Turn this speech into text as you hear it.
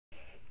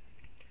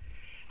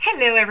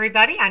Hello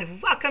everybody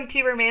and welcome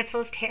to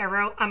Romanceful's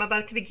Tarot. I'm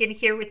about to begin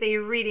here with a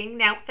reading.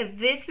 Now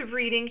this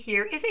reading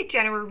here is a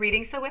general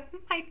reading, so it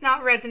might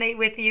not resonate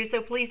with you,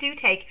 so please do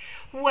take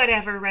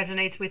whatever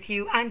resonates with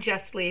you and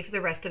just leave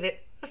the rest of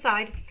it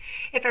aside.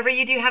 If ever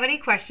you do have any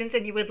questions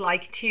and you would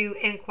like to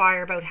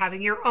inquire about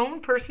having your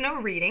own personal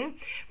reading,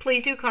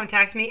 please do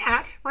contact me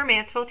at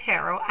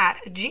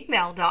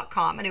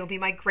romancefultarot@gmail.com, and it will be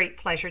my great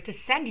pleasure to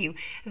send you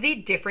the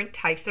different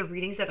types of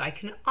readings that I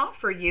can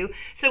offer you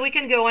so we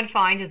can go and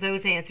find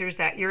those answers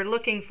that you're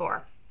looking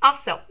for.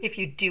 Also, if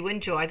you do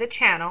enjoy the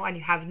channel and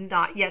you have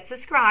not yet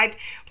subscribed,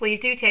 please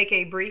do take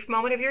a brief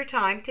moment of your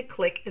time to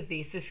click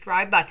the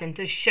subscribe button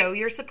to show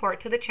your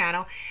support to the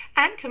channel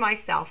and to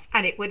myself,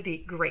 and it would be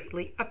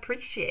greatly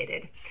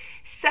appreciated.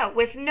 So,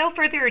 with no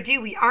further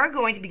ado, we are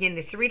going to begin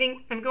this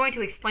reading. I'm going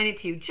to explain it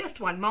to you just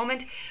one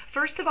moment.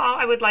 First of all,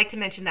 I would like to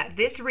mention that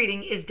this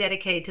reading is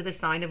dedicated to the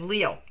sign of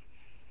Leo.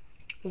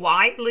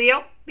 Why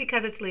Leo?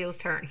 Because it's Leo's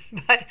turn,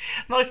 but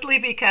mostly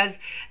because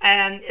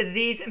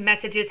these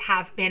messages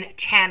have been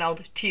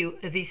channeled to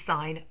the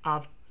sign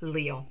of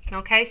Leo.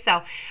 Okay,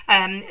 so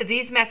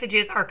these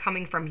messages are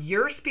coming from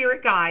your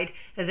spirit guide.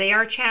 They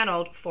are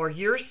channeled for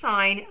your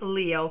sign,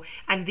 Leo,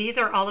 and these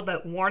are all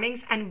about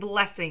warnings and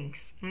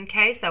blessings.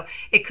 Okay, so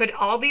it could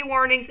all be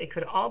warnings, it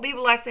could all be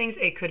blessings,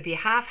 it could be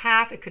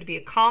half-half, it could be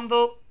a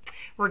combo.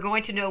 We're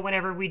going to know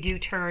whenever we do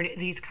turn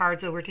these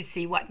cards over to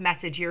see what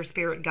message your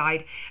spirit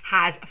guide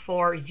has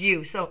for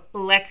you. So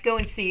let's go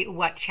and see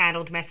what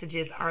channeled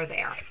messages are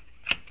there.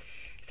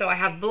 So I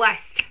have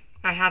blessed,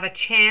 I have a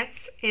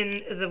chance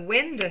in the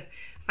wind,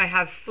 I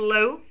have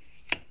flow,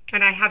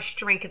 and I have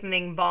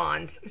strengthening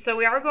bonds. So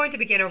we are going to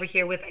begin over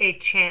here with a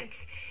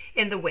chance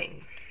in the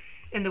wind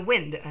and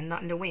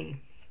not in the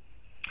wing.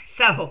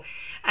 So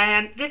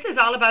this is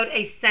all about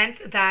a sense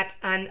that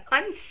an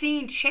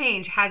unseen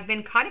change has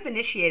been kind of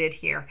initiated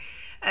here.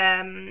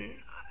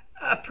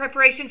 A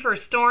preparation for a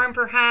storm,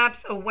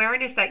 perhaps,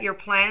 awareness that your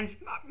plans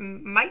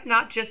might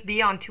not just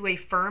be onto a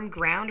firm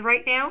ground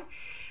right now.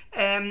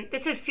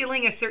 This is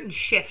feeling a certain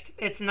shift.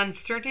 It's an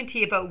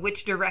uncertainty about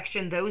which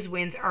direction those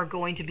winds are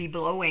going to be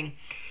blowing.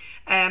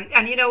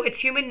 And, you know, it's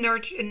human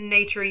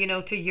nature, you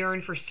know, to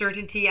yearn for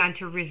certainty and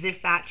to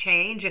resist that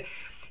change.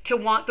 To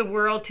want the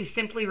world to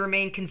simply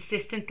remain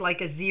consistent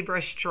like a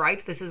zebra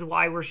stripe. This is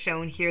why we're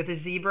shown here the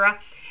zebra.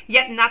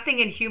 Yet nothing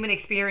in human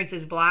experience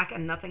is black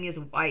and nothing is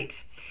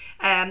white.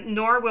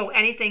 Nor will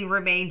anything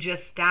remain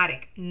just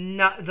static.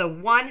 The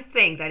one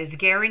thing that is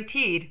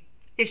guaranteed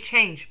is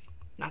change.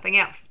 Nothing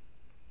else.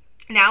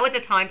 Now is a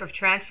time of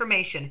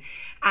transformation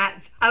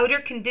as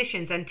outer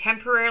conditions and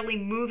temporarily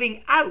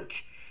moving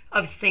out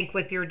of sync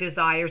with your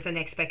desires and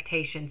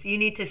expectations. You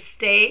need to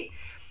stay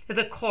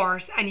the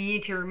course, and you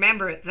need to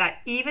remember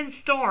that even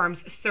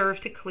storms serve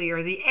to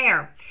clear the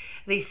air.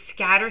 They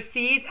scatter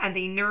seeds and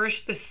they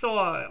nourish the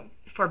soil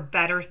for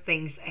better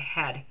things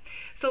ahead.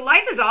 So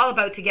life is all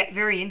about to get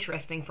very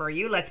interesting for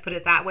you, let's put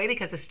it that way,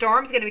 because the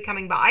storm's going to be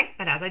coming by,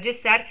 and as I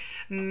just said,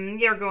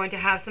 you're going to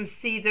have some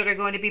seeds that are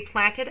going to be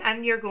planted,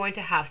 and you're going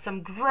to have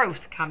some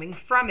growth coming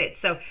from it.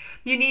 So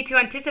you need to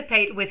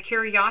anticipate with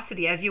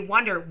curiosity as you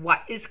wonder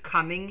what is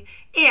coming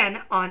in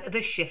on the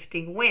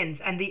shifting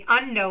winds, and the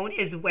unknown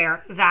is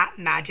where that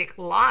magic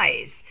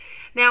lies.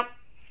 Now,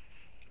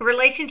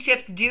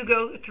 relationships do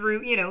go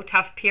through, you know,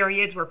 tough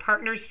periods where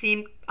partners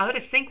seem out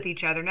of sync with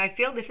each other. And I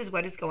feel this is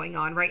what is going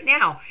on right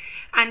now.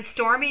 And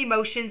stormy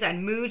emotions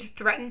and moods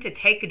threaten to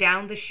take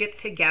down the ship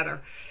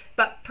together.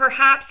 But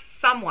perhaps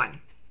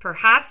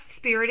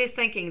Spirit is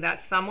thinking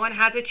that someone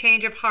has a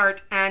change of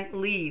heart and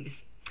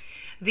leaves.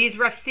 These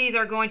rough seas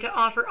are going to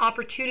offer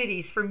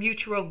opportunities for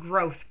mutual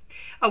growth.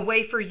 A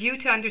way for you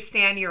to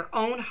understand your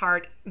own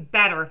heart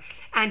better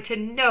and to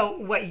know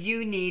what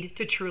you need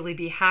to truly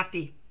be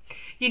happy.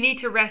 You need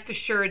to rest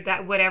assured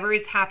that whatever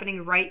is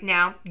happening right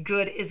now,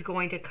 good is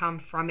going to come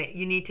from it.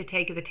 You need to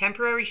take the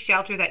temporary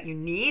shelter that you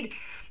need.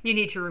 You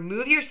need to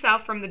remove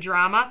yourself from the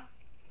drama.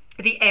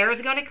 The air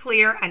is going to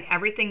clear and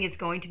everything is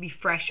going to be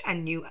fresh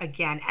and new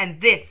again.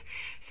 And this,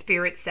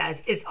 Spirit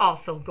says, is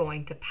also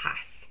going to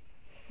pass.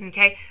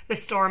 Okay? The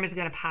storm is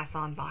going to pass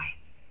on by.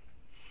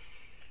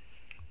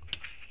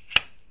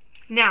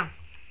 Now,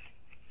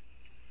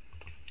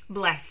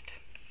 blessed.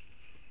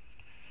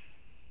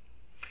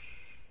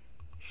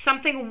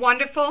 Something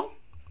wonderful,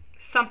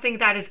 something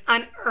that is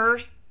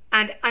unearthed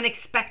and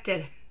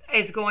unexpected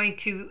is going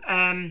to,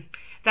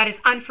 that is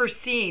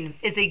unforeseen,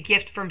 is a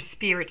gift from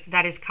Spirit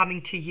that is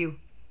coming to you.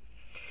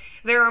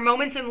 There are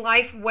moments in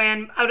life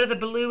when out of the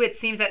blue it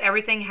seems that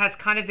everything has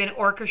kind of been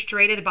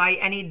orchestrated by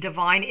any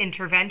divine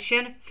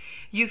intervention.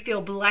 You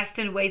feel blessed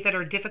in ways that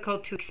are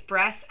difficult to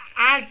express,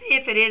 as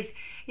if it is,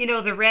 you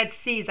know, the Red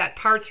Seas that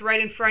parts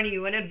right in front of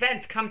you and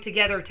events come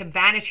together to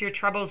banish your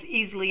troubles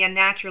easily and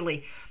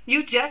naturally.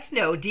 You just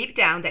know deep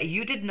down that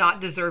you did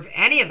not deserve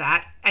any of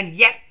that, and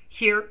yet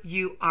here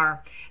you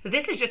are.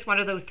 This is just one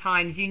of those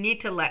times you need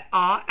to let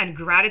awe and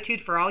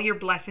gratitude for all your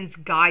blessings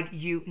guide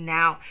you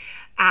now.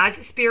 As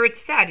Spirit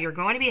said, you're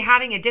going to be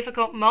having a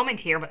difficult moment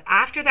here, but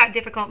after that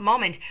difficult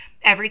moment,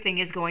 everything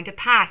is going to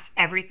pass.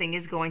 Everything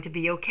is going to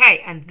be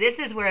okay. And this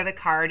is where the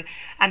card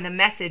and the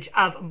message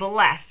of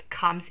blessed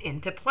comes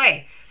into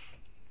play.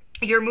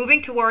 You're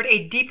moving toward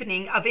a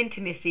deepening of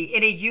intimacy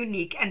in a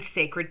unique and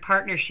sacred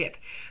partnership.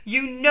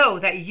 You know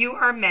that you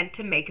are meant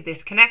to make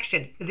this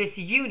connection, this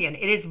union.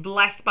 It is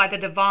blessed by the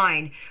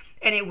divine,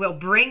 and it will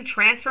bring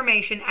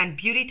transformation and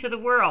beauty to the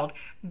world.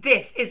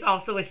 This is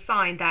also a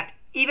sign that,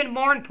 even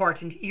more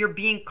important, you're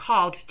being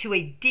called to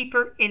a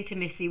deeper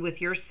intimacy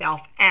with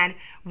yourself and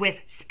with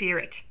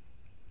Spirit.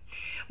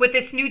 With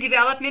this new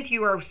development,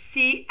 you will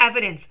see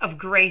evidence of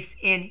grace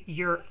in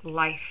your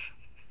life.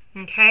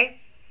 Okay?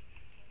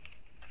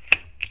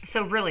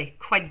 So really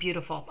quite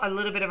beautiful. A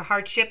little bit of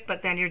hardship,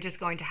 but then you're just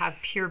going to have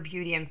pure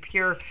beauty and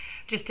pure,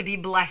 just to be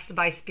blessed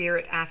by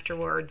Spirit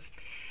afterwards.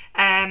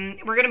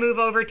 We're going to move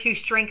over to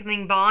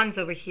strengthening bonds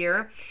over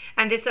here.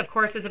 And this, of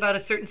course, is about a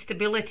certain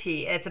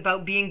stability. It's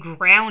about being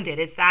grounded.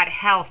 It's that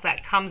health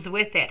that comes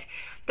with it.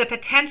 The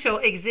potential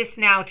exists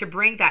now to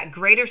bring that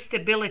greater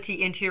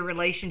stability into your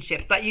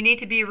relationship, but you need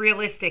to be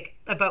realistic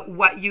about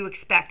what you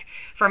expect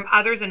from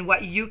others and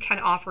what you can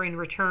offer in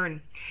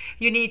return.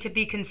 You need to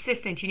be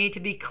consistent. You need to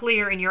be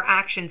clear in your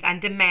actions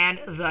and demand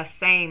the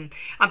same.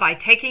 And by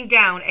taking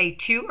down a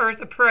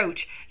to-earth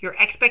approach, your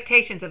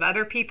expectations of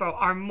other people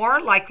are more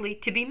likely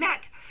to be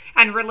met,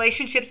 and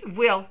relationships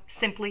will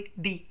simply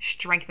be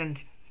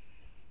strengthened.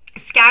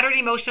 Scattered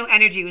emotional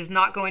energy is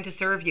not going to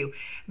serve you.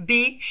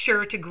 Be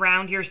sure to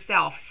ground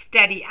yourself.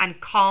 Steady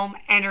and calm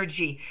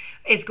energy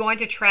is going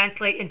to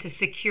translate into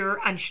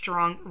secure and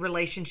strong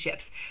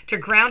relationships. To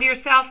ground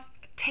yourself,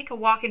 take a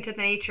walk into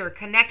nature.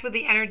 Connect with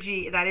the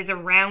energy that is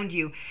around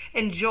you.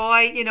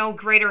 Enjoy,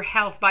 greater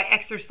health by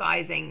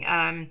exercising.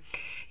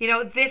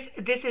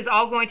 This is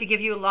all going to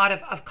give you a lot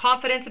of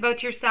confidence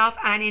about yourself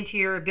and into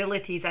your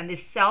abilities. And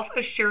this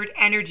self-assured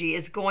energy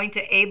is going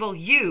to enable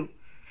you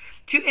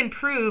to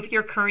improve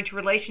your current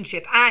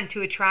relationship and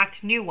to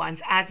attract new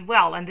ones as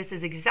well. And this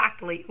is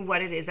exactly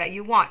what it is that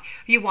you want.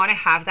 You want to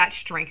have that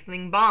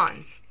strengthening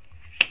bonds.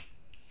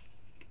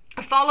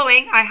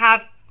 Following, I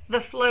have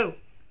the flow.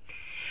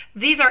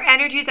 These are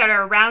energies that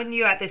are around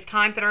you at this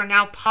time that are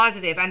now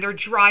positive, and they're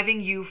driving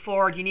you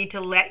forward. You need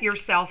to let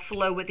yourself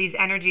flow with these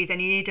energies,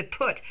 and you need to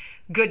put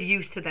good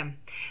use to them.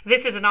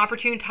 This is an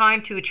opportune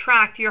time to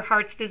attract your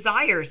heart's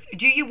desires.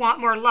 Do you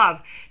want more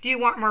love? Do you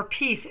want more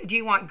peace? Do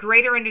you want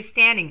greater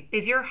understanding?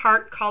 Is your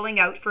heart calling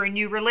out for a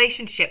new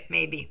relationship,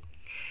 maybe?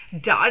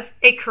 Does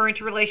a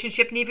current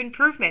relationship need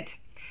improvement?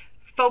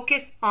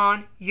 Focus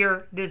on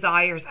your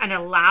desires and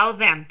allow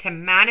them to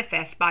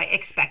manifest by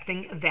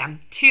expecting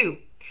them to.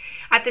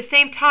 At the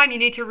same time, you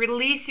need to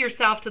release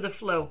yourself to the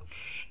flow.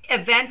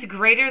 Events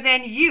greater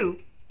than you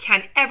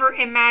can ever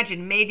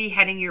imagine may be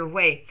heading your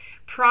way.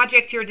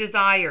 Project your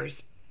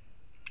desires,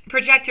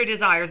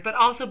 but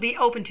also be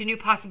open to new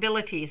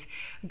possibilities.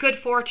 Good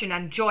fortune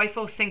and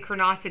joyful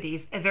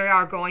synchronicities, they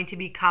are going to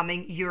be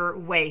coming your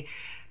way.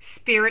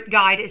 Spirit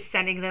guide is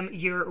sending them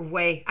your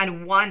way.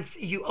 And once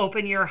you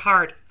open your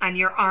heart and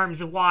your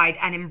arms wide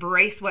and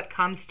embrace what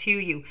comes to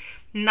you,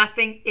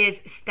 nothing is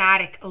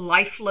static.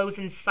 Life flows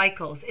in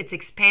cycles. It's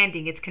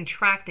expanding, it's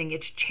contracting,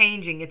 it's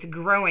changing, it's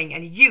growing,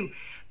 and you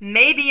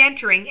may be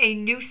entering a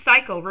new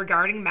cycle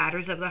regarding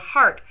matters of the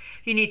heart.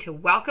 You need to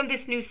welcome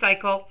this new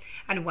cycle,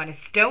 and when a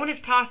stone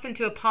is tossed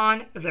into a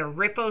pond, the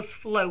ripples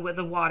flow with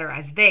the water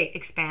as they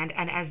expand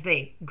and as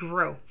they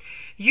grow.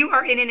 You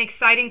are in an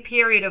exciting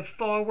period of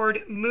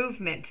forward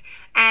movement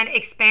and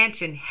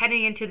expansion,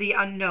 heading into the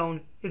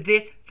unknown.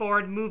 This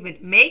forward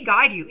movement may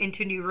guide you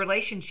into new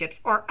relationships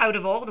or out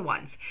of old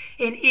ones.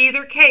 In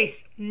either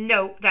case,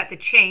 know that the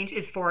change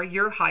is for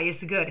your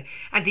highest good,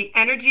 and the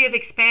energy of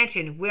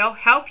expansion will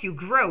help you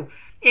grow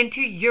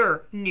into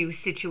your new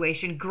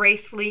situation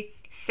gracefully,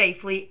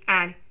 safely,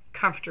 and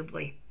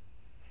comfortably.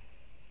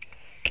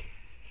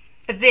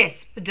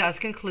 This does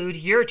conclude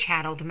your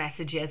channeled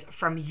messages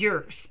from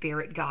your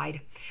spirit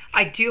guide.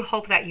 I do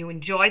hope that you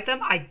enjoyed them.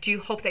 I do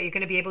hope that you're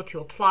going to be able to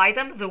apply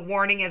them, the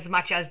warning as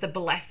much as the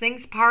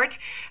blessings part.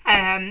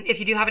 If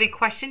you do have any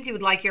questions, you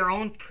would like your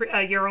own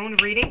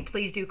reading,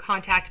 please do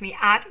contact me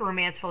at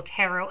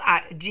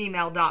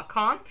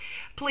romancefultarot@gmail.com.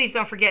 Please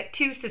don't forget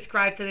to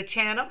subscribe to the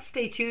channel.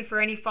 Stay tuned for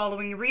any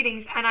following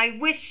readings, and I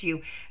wish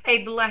you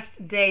a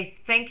blessed day.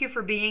 Thank you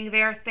for being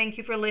there. Thank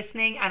you for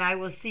listening, and I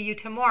will see you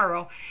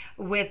tomorrow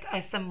with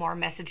some more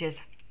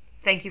messages.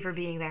 Thank you for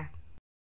being there.